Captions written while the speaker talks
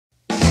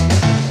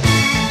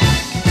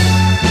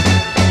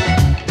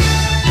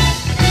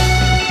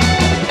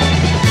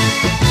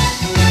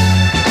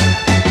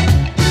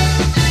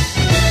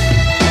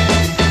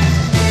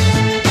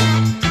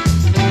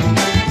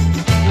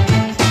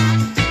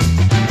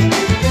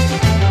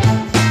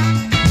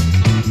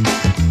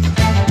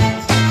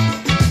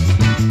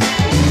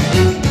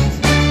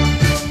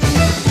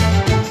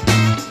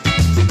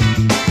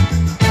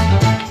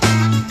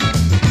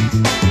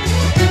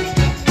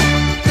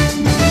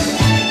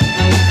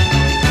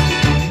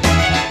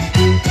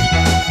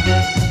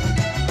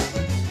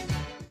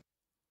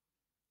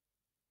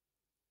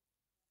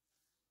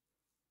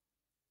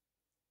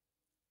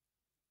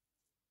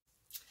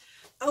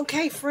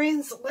Okay,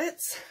 friends,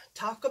 let's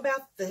talk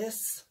about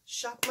this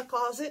shop my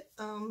closet,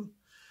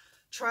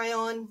 try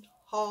on,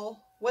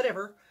 haul,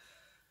 whatever.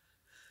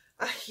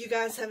 You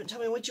guys haven't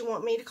told me what you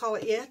want me to call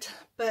it yet,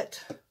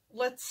 but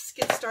let's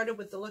get started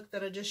with the look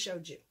that I just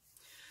showed you.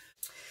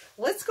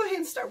 Let's go ahead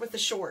and start with the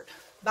short.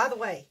 By the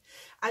way,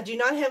 I do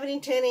not have any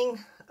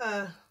tanning,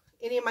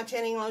 any of my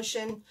tanning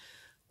lotion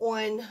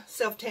on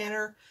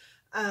self-tanner.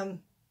 I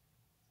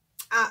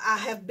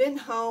have been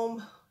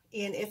home,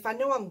 and if I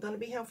know I'm going to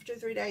be home for 2 or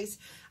 3 days,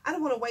 I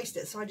don't want to waste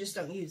it, so I just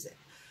don't use it.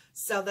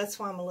 So that's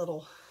why I'm a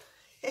little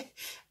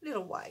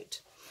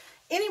white.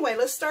 Anyway,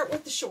 let's start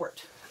with the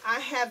short. I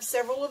have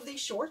several of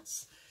these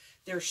shorts.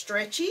 They're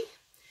stretchy.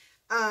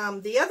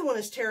 The other one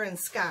is Terra and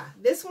Sky.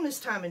 This one is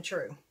Time and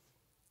True.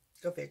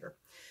 Go figure.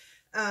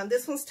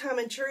 This one's Time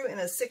and True in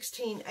a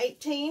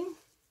 16-18.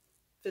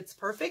 Fits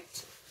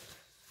perfect.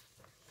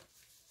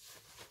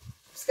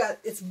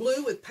 It's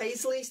blue with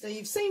paisleys. Now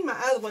you've seen my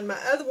other one. My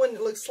other one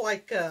looks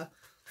like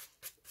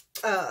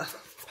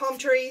palm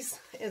trees.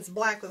 It's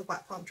black with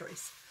white palm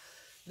trees.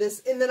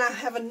 And then I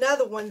have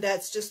another one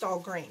that's just all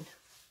green.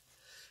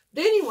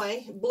 But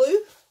anyway,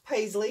 blue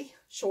paisley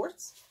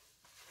shorts.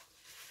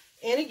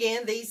 And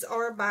again, these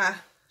are by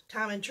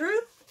Time and True,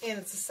 and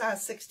it's a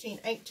size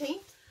 16-18.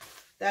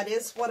 That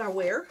is what I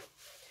wear.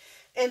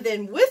 And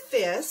then with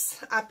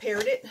this, I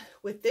paired it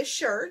with this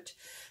shirt.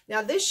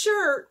 Now this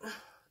shirt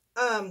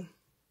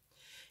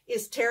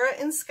is Terra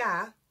and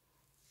Sky.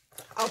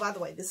 Oh, by the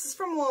way, this is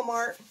from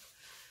Walmart.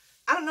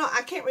 I don't know,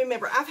 I can't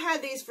remember. I've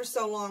had these for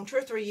so long, 2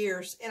 or 3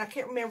 years, and I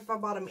can't remember if I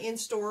bought them in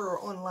store or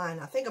online.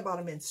 I think I bought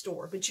them in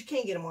store, but you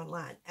can get them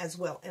online as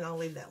well, and I'll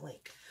leave that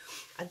link.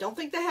 I don't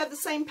think they have the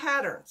same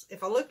patterns.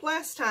 If I looked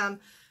last time,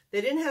 they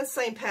didn't have the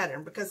same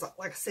pattern because,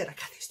 like I said, I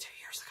got these 2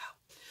 years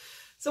ago.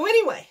 So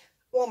anyway,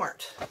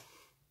 Walmart.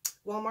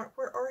 Walmart,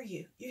 where are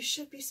you? You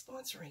should be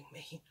sponsoring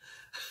me.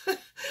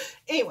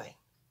 Anyway,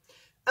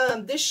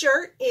 this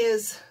shirt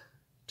is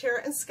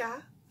Terra and Sky.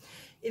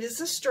 It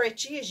is a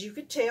stretchy, as you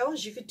could tell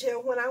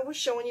when I was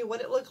showing you what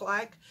it looked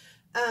like.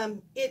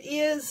 It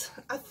is,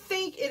 I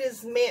think it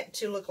is meant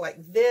to look like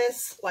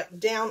this, like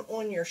down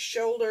on your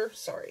shoulder.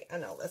 Sorry, I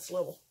know that's a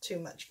little too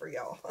much for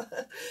y'all.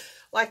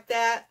 Like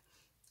that.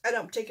 I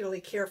don't particularly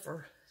care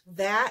for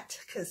that,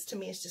 because to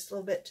me it's just a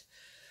little bit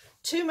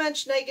too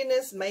much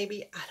nakedness.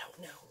 Maybe, I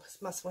don't know.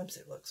 My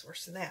swimsuit looks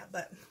worse than that.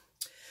 But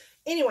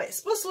anyway, it's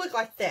supposed to look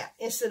like that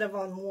instead of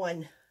on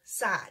one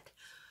side.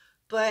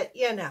 But,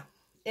 you know,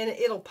 and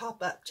it'll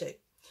pop up too.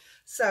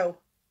 So,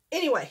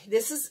 anyway,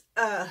 this is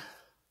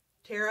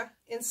Terra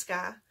and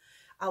Sky.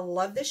 I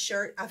love this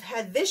shirt. I've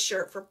had this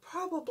shirt for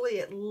probably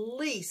at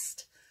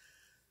least,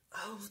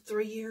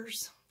 3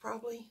 years,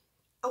 probably.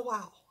 A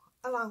while.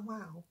 A long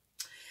while.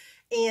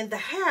 And the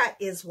hat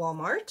is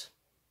Walmart.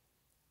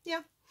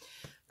 Yeah.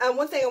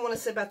 One thing I want to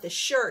say about this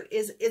shirt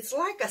is it's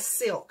like a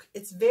silk.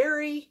 It's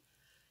very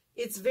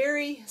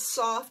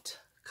soft,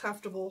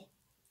 comfortable.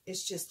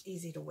 It's just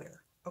easy to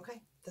wear.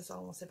 Okay? That's all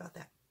I want to say about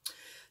that.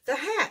 The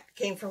hat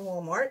came from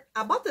Walmart.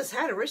 I bought this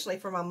hat originally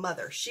for my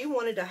mother. She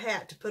wanted a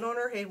hat to put on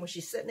her head when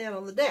she's sitting out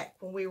on the deck.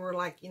 When we were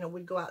like, you know,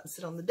 we'd go out and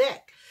sit on the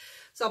deck.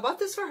 So I bought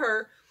this for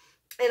her.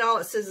 And all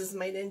it says is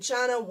made in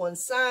China, one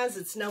size.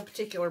 It's no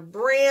particular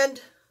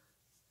brand.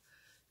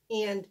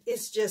 And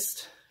it's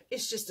just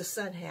a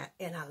sun hat.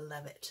 And I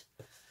love it.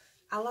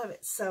 I love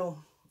it.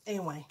 So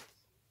anyway.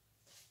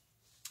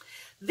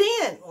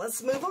 Then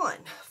let's move on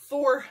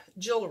for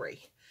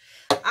jewelry.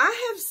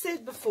 I have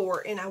said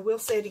before, and I will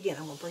say it again,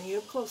 I'm going to bring you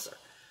up closer.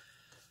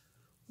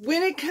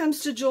 When it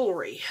comes to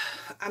jewelry,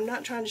 I'm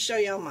not trying to show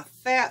you all my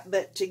fat,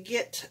 but to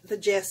get the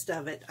gist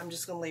of it, I'm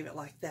just going to leave it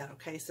like that,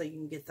 okay, so you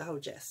can get the whole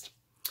gist.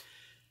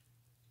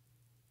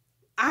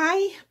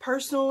 I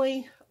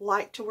personally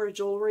like to wear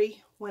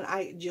jewelry when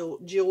I go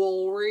to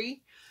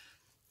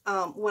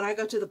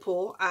the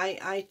pool.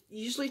 I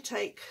usually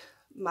take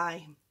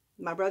my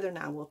brother and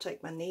I will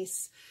take my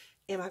niece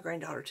and my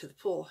granddaughter to the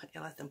pool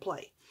and let them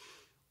play.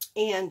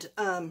 And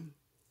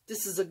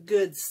this is a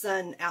good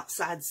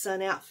outside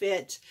sun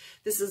outfit.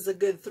 This is a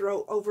good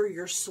throw over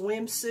your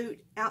swimsuit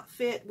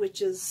outfit,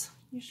 which is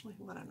usually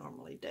what I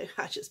normally do.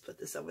 I just put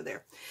this over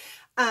there.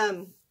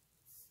 I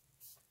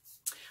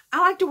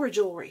like to wear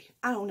jewelry.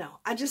 I don't know.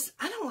 I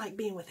don't like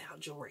being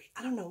without jewelry.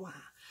 I don't know why.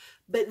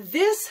 But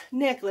this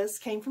necklace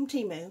came from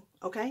Temu.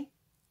 Okay?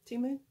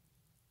 Temu?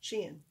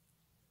 Shein.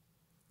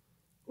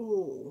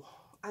 Ooh,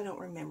 I don't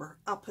remember.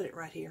 I'll put it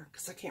right here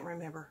because I can't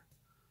remember.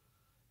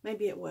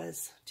 Maybe it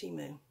was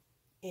Temu.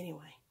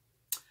 Anyway,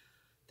 I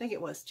think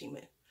it was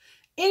Temu.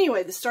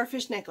 Anyway, the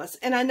starfish necklace.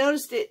 And I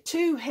noticed it,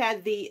 too,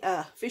 had the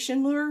fish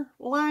and lure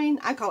line.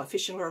 I call it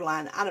fish and lure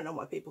line. I don't know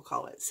what people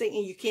call it. See,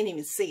 you can't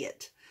even see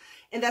it.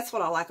 And that's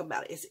what I like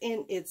about it. It's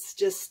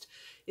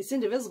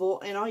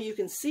indivisible, and all you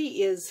can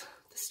see is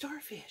the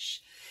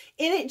starfish.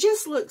 And it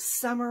just looks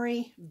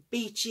summery,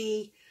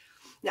 beachy.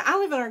 Now, I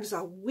live in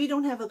Arkansas. We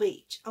don't have a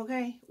beach,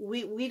 okay?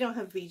 We don't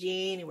have a beach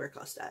anywhere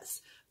close to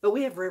us. But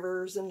we have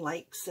rivers and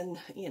lakes and,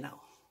 you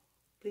know.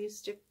 Please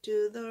stick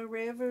to the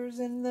rivers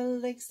and the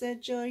lakes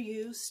that you're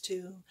used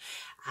to.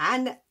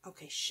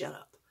 Okay, shut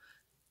up.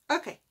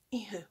 Okay,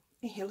 anywho,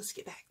 let's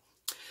get back.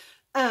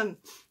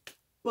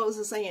 What was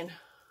I saying?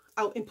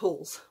 Oh, and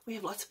pools. We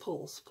have lots of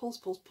pools.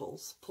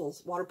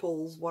 Pools. Water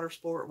pools, water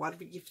sport,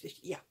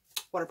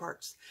 water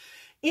parks.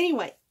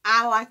 Anyway,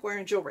 I like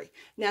wearing jewelry.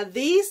 Now,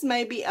 these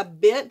may be a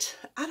bit,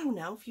 I don't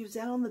know, if you was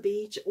out on the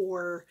beach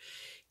or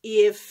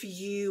if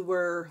you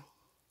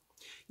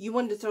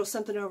wanted to throw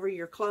something over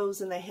your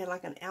clothes and they had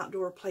like an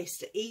outdoor place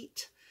to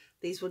eat,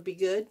 these would be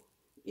good,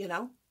 you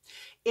know.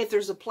 If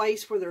there's a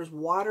place where there's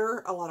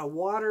water, a lot of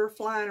water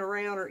flying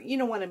around, or you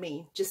know what I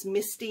mean, just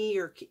misty,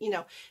 or, you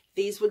know,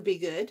 these would be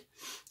good.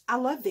 I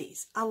love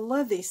these. I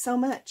love these so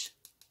much.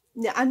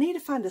 Now, I need to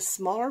find a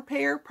smaller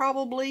pair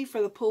probably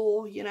for the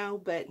pool, you know,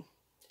 but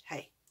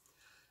hey,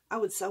 I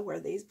would so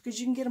wear these because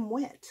you can get them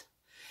wet.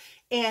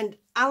 And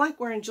I like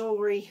wearing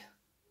jewelry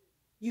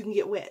you can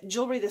get wet.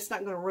 Jewelry that's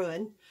not going to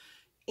ruin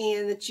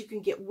and that you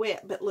can get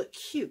wet but look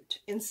cute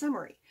and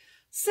summery.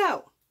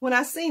 So, when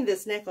I seen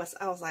this necklace,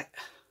 I was like,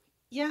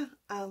 yeah,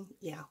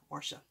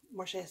 Marsha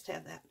has to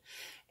have that.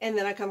 And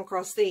then I come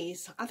across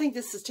these. I think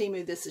this is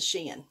Temu, this is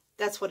Shein.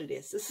 That's what it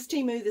is. This is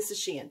Temu, this is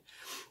Shein.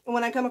 And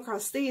when I come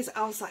across these,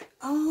 I was like,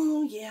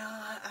 oh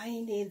yeah,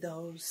 I need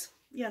those.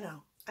 You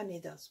know, I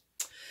need those.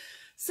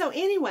 So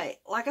anyway,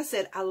 like I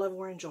said, I love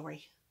wearing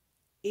jewelry.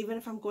 Even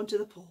if I'm going to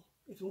the pool,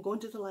 if I'm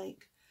going to the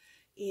lake,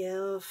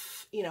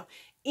 if, you know,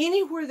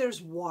 anywhere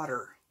there's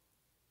water,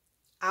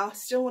 I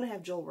still want to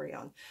have jewelry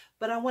on,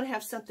 but I want to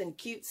have something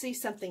cutesy,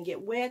 something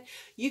get wet.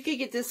 You could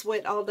get this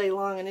wet all day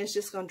long and it's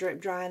just going to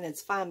drip dry and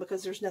it's fine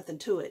because there's nothing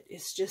to it.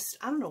 It's just,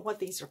 I don't know what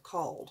these are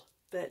called,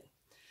 but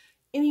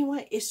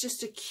anyway, it's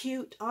just a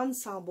cute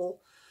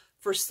ensemble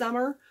for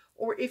summer,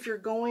 or if you're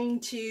going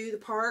to the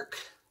park,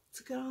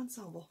 it's a good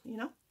ensemble, you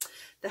know.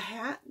 The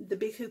hat, the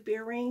big hoop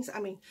earrings. I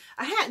mean,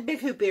 a hat and big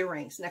hoop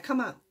earrings. Now, come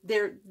on.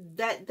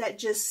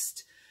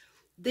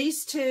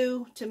 These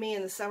two, to me,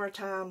 in the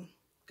summertime,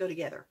 go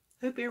together.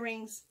 Hoop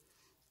earrings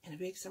and a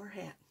big summer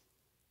hat,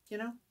 you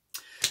know.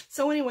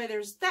 So anyway,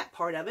 there's that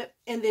part of it.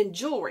 And then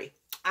jewelry.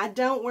 I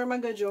don't wear my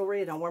good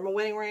jewelry. I don't wear my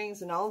wedding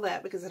rings and all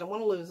that because I don't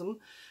want to lose them.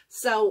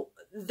 So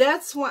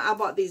that's why I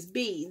bought these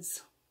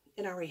beads.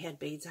 And I already had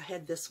beads. I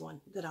had this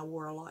one that I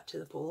wore a lot to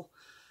the pool.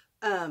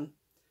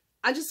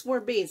 I just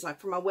wore beads.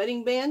 Like for my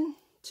wedding band,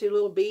 2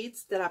 little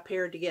beads that I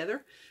paired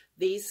together.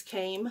 These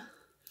came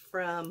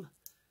from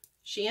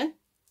Shein.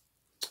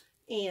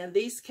 And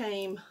these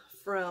came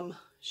from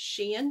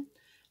Shein,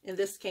 and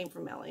this came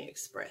from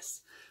AliExpress.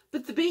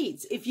 But the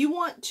beads, if you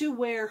want to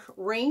wear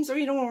rings, or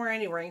you don't want to wear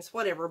any rings,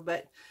 whatever,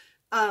 but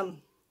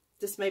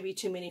this may be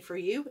too many for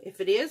you.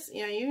 If it is,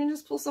 you know, you can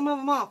just pull some of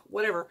them off,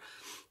 whatever.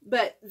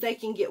 But they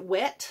can get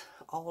wet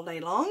all day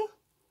long.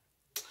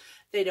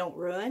 They don't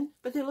ruin,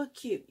 but they look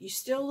cute. You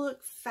still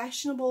look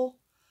fashionable,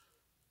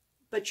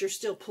 but you're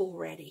still pool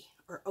ready,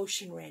 or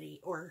ocean ready,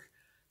 or,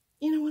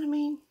 you know what I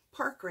mean?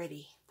 Park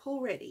ready,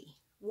 pool ready,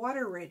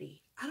 water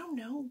ready. I don't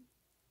know.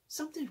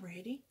 Something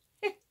ready.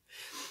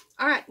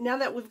 All right, now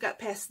that we've got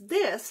past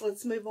this,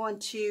 let's move on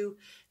to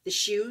the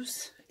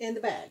shoes in the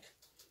bag.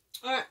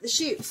 All right, the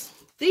shoes.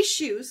 These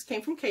shoes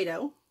came from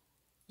Cato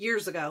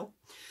years ago,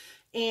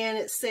 and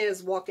it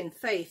says walk in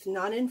faith,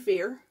 not in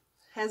fear.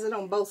 Has it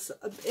on both.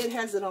 It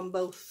has it on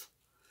both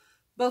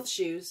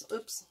shoes.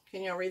 Oops,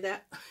 can y'all read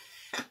that?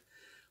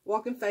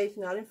 Walk in faith,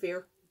 not in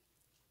fear.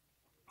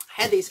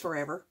 Had these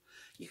forever.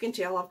 You can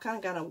tell I've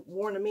kind of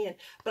worn them in,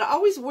 but I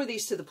always wore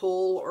these to the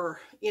pool,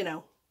 or you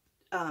know,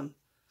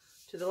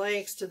 to the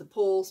lakes, to the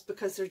pools,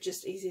 because they're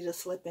just easy to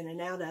slip in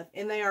and out of,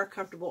 and they are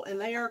comfortable, and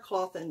they are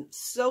cloth. And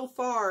so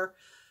far,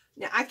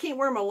 now I can't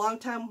wear them a long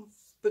time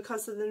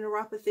because of the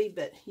neuropathy,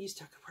 but used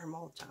to I could wear them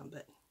all the time.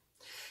 But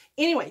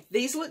anyway,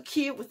 these look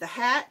cute with the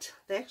hat.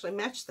 They actually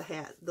match the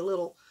hat.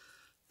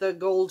 The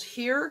gold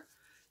here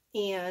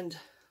and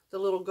the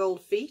little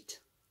gold feet.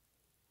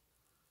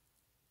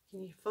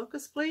 Can you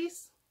focus,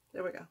 please?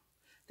 There we go.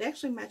 They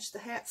actually match the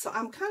hat. So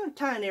I'm kind of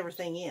tying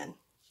everything in.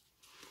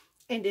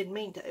 And didn't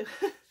mean to.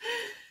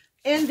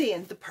 And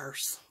then the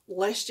purse.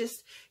 Let's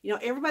just, you know,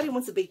 everybody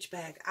wants a beach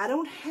bag. I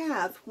don't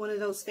have one of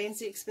those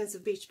fancy,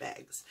 expensive beach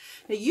bags.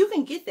 Now, you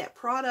can get that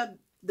Prada,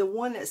 the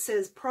one that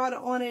says Prada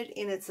on it,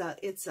 and it's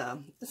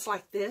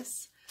like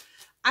this.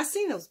 I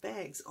seen those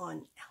bags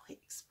on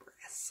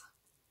AliExpress.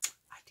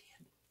 I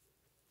did.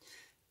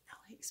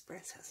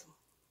 AliExpress has them.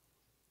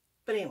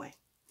 But anyway,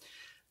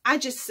 I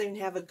just soon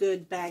have a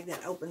good bag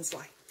that opens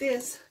like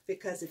this,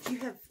 because if you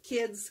have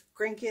kids,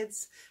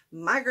 grandkids,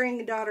 my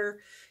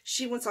granddaughter,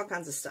 she wants all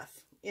kinds of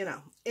stuff, you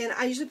know. And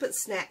I usually put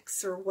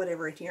snacks or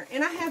whatever in here.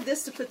 And I have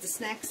this to put the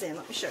snacks in.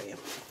 Let me show you.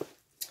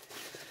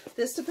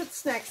 This to put the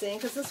snacks in,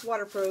 because it's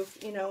waterproof,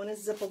 you know, and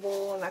it's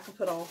zippable, and I can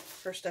put all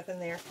her stuff in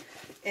there.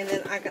 And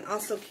then I can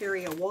also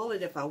carry a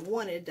wallet if I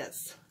wanted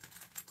that's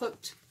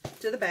hooked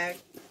to the bag.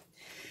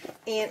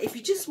 And if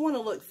you just want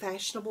to look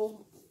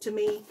fashionable, to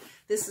me,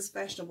 this is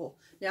fashionable.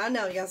 Now, I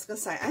know y'all's going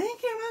to say, I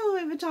didn't carry my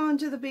Louis Vuitton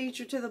to the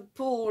beach or to the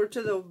pool or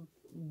to the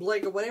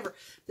lake or whatever.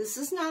 This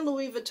is not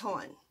Louis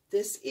Vuitton.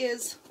 This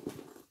is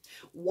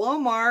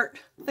Walmart.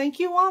 Thank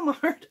you,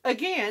 Walmart.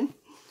 Again.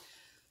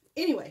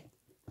 Anyway,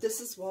 this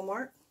is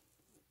Walmart.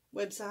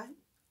 website.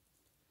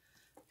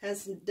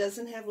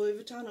 Doesn't have Louis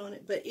Vuitton on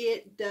it, but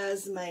it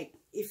does make,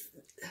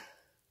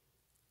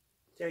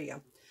 there you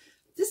go.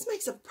 This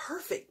makes a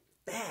perfect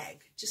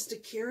bag just to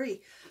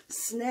carry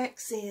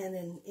snacks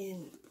in,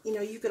 and you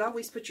know, you could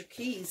always put your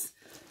keys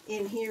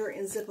in here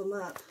and zip them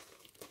up.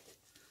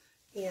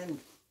 And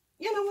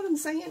you know what I'm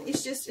saying?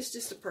 It's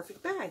just a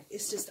perfect bag.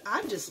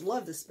 I just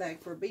love this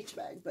bag for a beach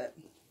bag. But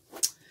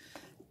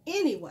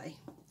anyway,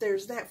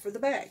 there's that for the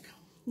bag.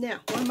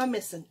 Now, what am I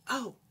missing?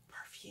 Oh,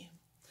 perfume.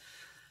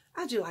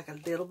 I do like a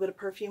little bit of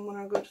perfume when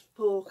I go to the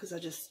pool, because I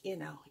just, you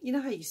know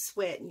how you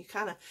sweat, and you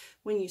kind of,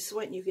 when you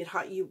sweat and you get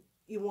hot, you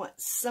want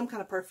some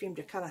kind of perfume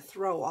to kind of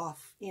throw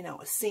off, you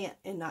know, a scent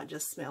and not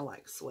just smell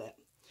like sweat.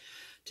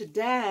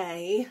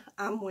 Today,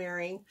 I'm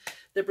wearing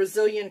the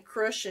Brazilian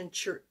Crush and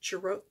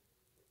Cheirosa,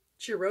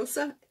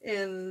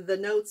 and the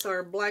notes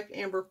are black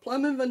amber,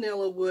 plum and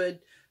vanilla wood,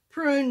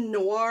 prune,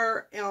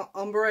 noir,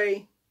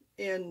 ombre,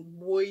 and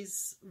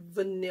boys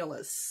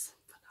vanillas.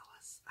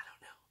 I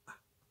don't know.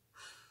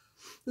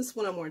 This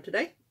one I'm wearing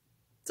today.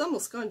 It's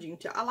almost gone. You can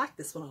tell. I like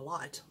this one a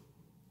lot.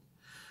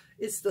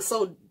 It's the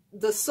Sol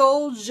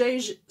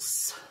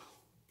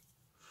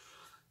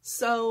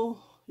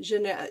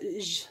Janeiro.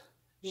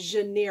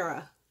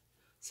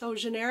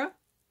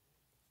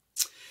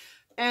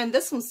 And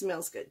this one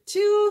smells good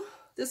too.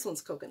 This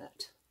one's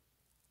coconut.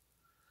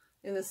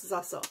 And this is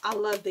also, I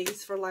love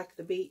these for like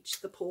the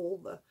beach, the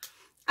pool,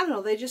 I don't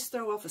know, they just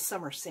throw off a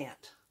summer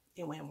scent.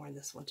 Anyway, I'm wearing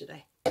this one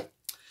today.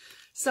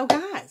 So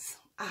guys,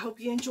 I hope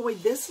you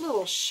enjoyed this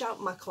little shop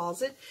my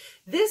closet.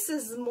 This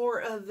is more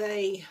of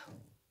a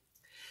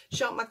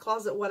shop my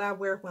closet, what I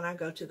wear when I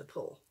go to the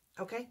pool.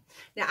 Okay.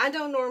 Now I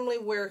don't normally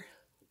wear,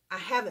 I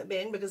haven't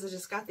been because I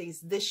just got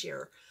these this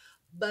year.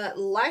 But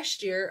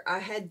last year, I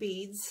had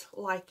beads,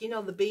 like, you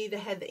know, the bead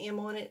that had the M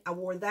on it. I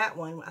wore that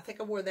one. I think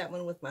I wore that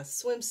one with my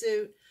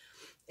swimsuit.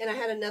 And I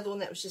had another one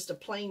that was just a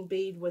plain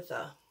bead with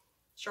a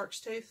shark's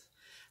tooth.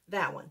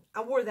 That one.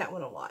 I wore that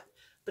one a lot.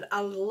 But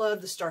I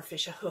love the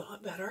Starfish a whole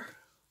lot better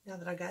now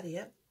that I got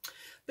it.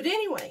 But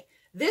anyway,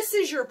 this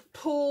is your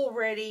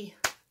pool-ready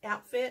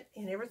outfit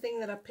and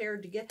everything that I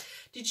paired together.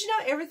 Did you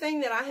know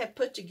everything that I have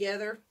put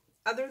together,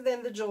 other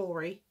than the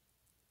jewelry,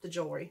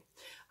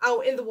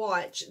 oh, and the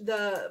watch.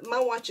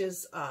 My watch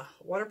is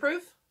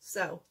waterproof.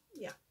 So,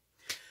 yeah.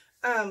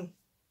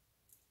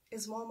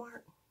 Is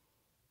Walmart?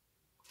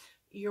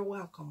 You're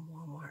welcome,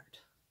 Walmart.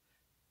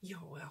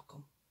 You're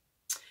welcome.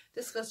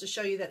 This goes to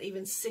show you that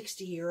even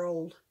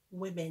 60-year-old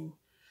women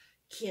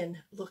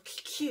can look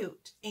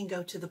cute and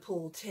go to the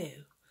pool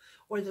too.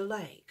 Or the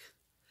lake.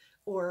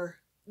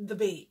 Or the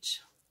beach.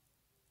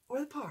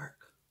 Or the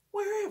park.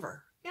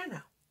 Wherever. You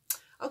know.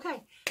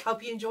 Okay,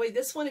 hope you enjoyed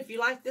this one. If you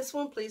like this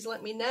one, please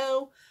let me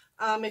know.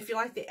 If you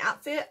like the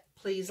outfit,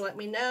 please let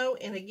me know.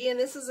 And again,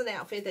 this is an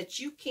outfit that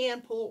you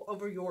can pull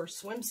over your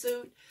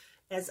swimsuit,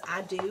 as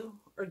I do,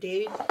 or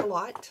did a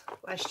lot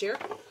last year.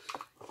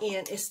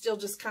 And it still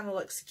just kind of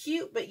looks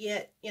cute, but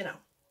yet, you know.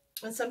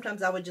 And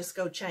sometimes I would just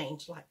go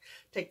change, like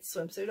take the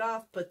swimsuit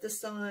off, put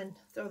this on,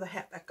 throw the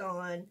hat back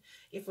on.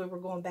 If we were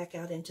going back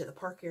out into the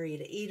park area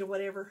to eat or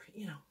whatever,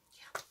 you know.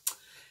 Yeah.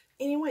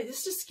 Anyway,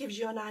 this just gives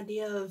you an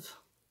idea of,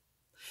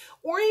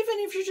 or even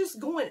if you're just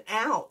going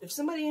out, if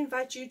somebody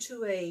invites you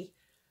to a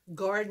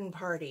garden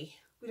party.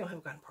 We don't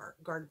have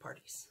garden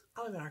parties.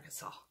 I live in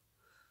Arkansas.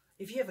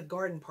 If you have a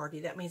garden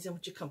party, that means they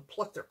want you to come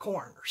pluck their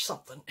corn or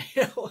something.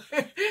 You know?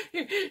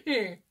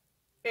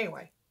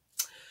 Anyway.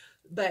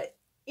 But,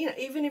 you know,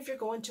 even if you're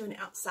going to an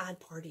outside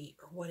party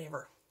or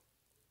whatever,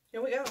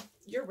 here we go.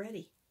 You're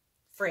ready.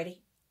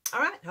 Freddy. All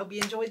right. Hope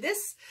you enjoyed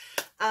this.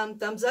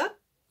 Thumbs up.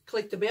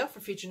 Click the bell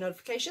for future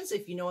notifications.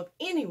 If you know of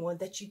anyone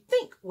that you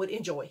think would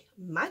enjoy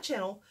my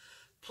channel,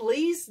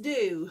 please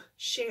do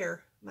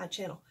share my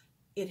channel.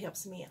 It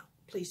helps me out.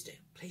 Please do.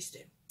 Please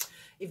do.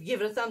 If you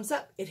give it a thumbs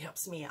up, it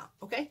helps me out.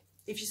 Okay?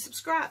 If you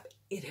subscribe,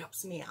 it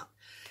helps me out.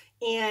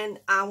 And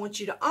I want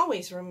you to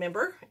always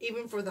remember,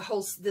 even for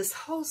this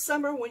whole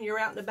summer when you're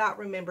out and about,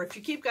 remember, if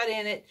you keep God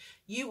in it,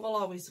 you will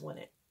always win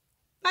it.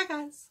 Bye,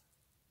 guys.